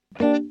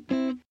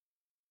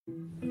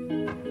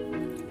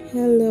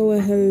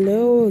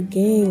Hello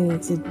again.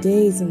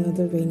 Today is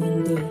another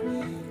raining day,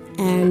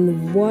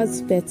 and what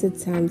better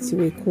time to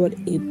record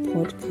a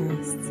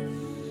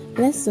podcast?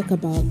 Let's talk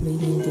about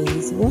raining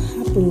days. What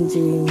happens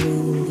during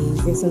raining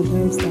days? There's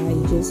sometimes that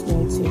you just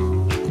want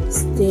to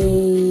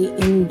stay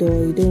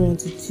indoor. You don't want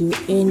to do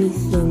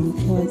anything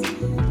because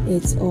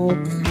it's all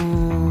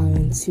calm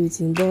and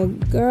soothing.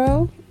 But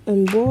girl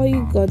and boy,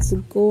 you got to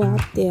go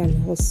out there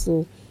and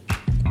hustle.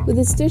 With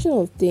the situation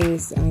of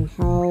things and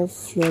how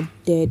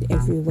flooded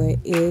everywhere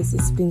is,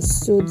 it's been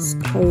so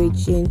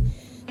discouraging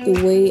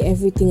the way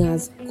everything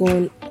has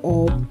gone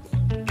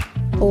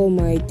up. All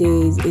my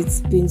days,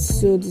 it's been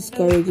so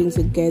discouraging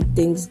to get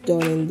things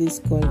done in this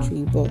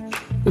country, but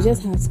we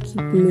just have to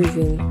keep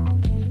moving.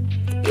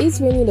 It's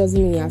raining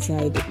doesn't mean you have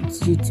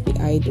to be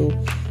idle.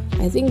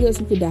 I think those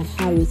people that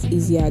have it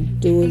easier are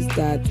those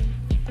that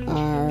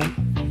are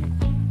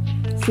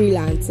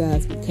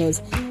freelancers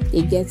because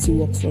they get to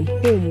work from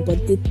home.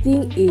 But the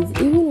thing is,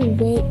 even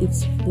when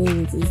it's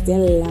rains, is there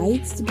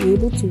light to be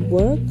able to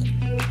work?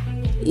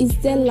 Is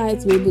there light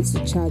to be able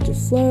to charge your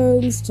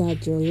phones,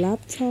 charge your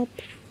laptop?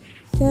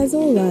 There's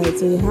no light,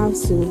 so you have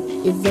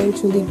to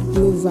eventually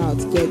move out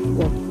to get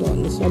work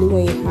done, especially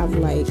when you have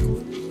like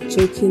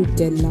choking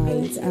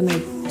deadlines, and I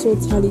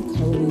totally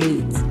can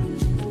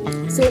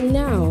relate. So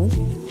now,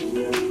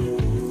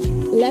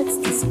 let's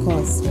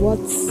discuss what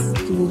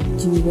do we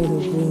do when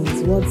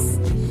it rains.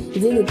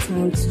 Is it the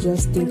time to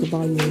just think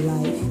about your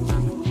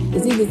life?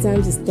 Is it the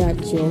time to start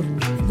your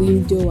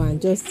window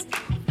and just,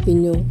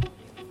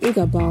 think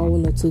about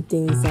one or two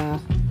things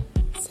that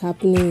is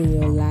happening in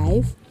your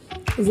life?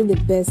 Is it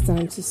the best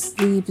time to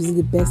sleep? Is it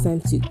the best time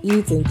to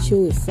eat and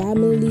chill with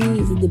family?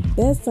 Is it the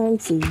best time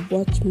to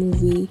watch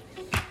movie?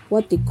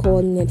 What they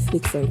call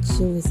Netflix and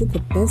chill? Is it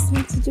the best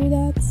time to do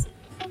that?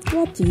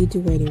 What do you do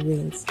when it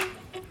rains?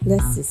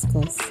 Let's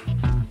discuss.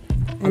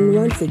 And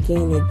once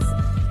again, it's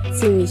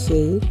Timmy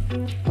Shay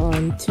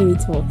on Timmy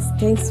Talks.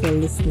 Thanks for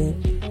listening.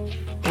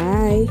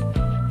 Bye.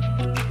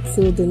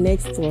 Till the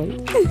next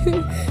one.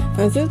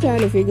 I'm still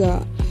trying to figure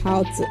out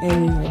how to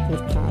end my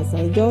podcast.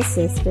 I'm just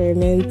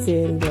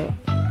experimenting, but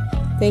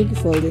thank you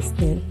for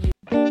listening.